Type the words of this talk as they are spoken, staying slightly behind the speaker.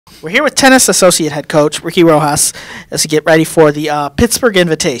We're here with Tennis Associate Head Coach Ricky Rojas as we get ready for the Pittsburgh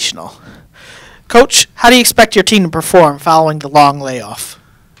Invitational. Coach, how do you expect your team to perform following the long layoff?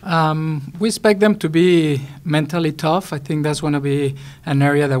 We expect them to be mentally tough. I think that's going to be an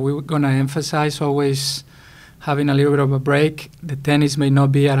area that we're going to emphasize, always having a little bit of a break. The tennis may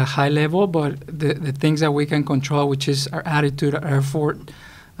not be at a high level, but the things that we can control, which is our attitude, our effort,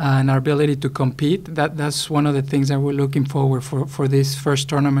 and our ability to compete, that's one of the things that we're looking forward for this first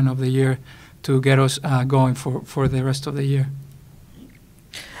tournament of the year to get us going for the rest of the year.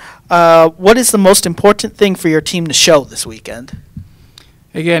 What is the most important thing for your team to show this weekend?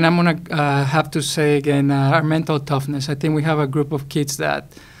 Again, I'm going to have to say again, our mental toughness. I think we have a group of kids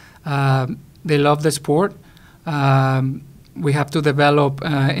that they love the sport. We have to develop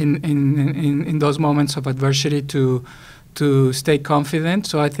in those moments of adversity to stay confident.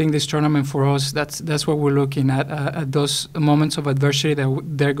 So I think this tournament for us, that's what we're looking at those moments of adversity that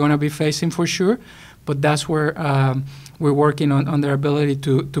they're going to be facing for sure. But that's where we're working on their ability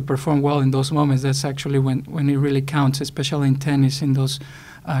to perform well in those moments. That's actually when it really counts, especially in tennis, in those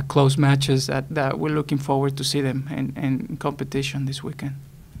close matches that we're looking forward to see them in competition this weekend.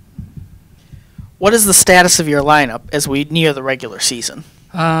 What is the status of your lineup as we near the regular season?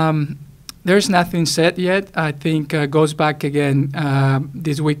 There's nothing set yet. I think goes back again.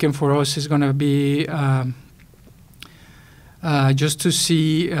 This weekend for us is going to be just to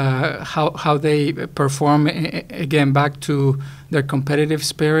see how they perform again back to their competitive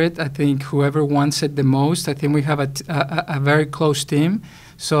spirit. I think whoever wants it the most. I think we have a very close team,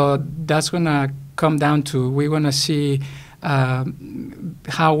 so that's going to come down to we're going to see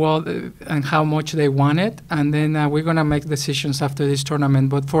how well and how much they want it, and then we're going to make decisions after this tournament.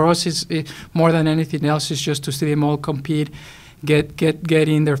 But for us, it's more than anything else, is just to see them all compete, get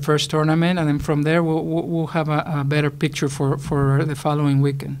in their first tournament, and then from there we'll have a better picture for the following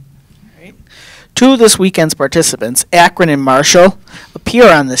weekend. All right. Two of this weekend's participants, Akron and Marshall,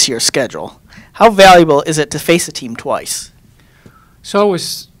 appear on this year's schedule. How valuable is it to face a team twice? It's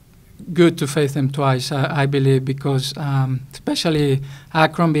always good to face them twice, I believe, because especially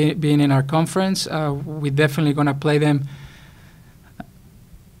Akron being in our conference, we're definitely going to play them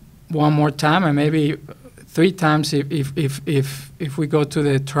one more time and maybe 3 times if we go to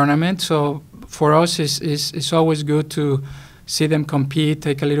the tournament. So for us, it's always good to see them compete,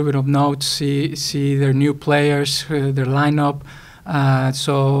 take a little bit of notes, see their new players, their lineup.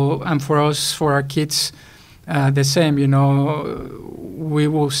 And for us, for our kids, the same, we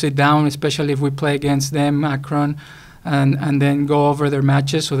will sit down, especially if we play against them, Akron, and then go over their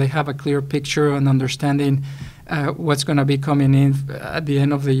matches so they have a clear picture and understanding what's going to be coming in at the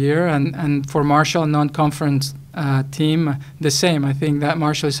end of the year. And for Marshall, non-conference team, the same. I think that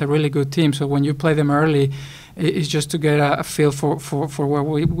Marshall is a really good team. So when you play them early, it's just to get a feel for what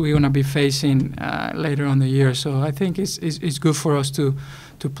we're going to be facing later on the year. So I think it's good for us to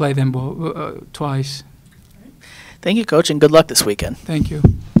play them twice. Thank you, Coach, and good luck this weekend. Thank you.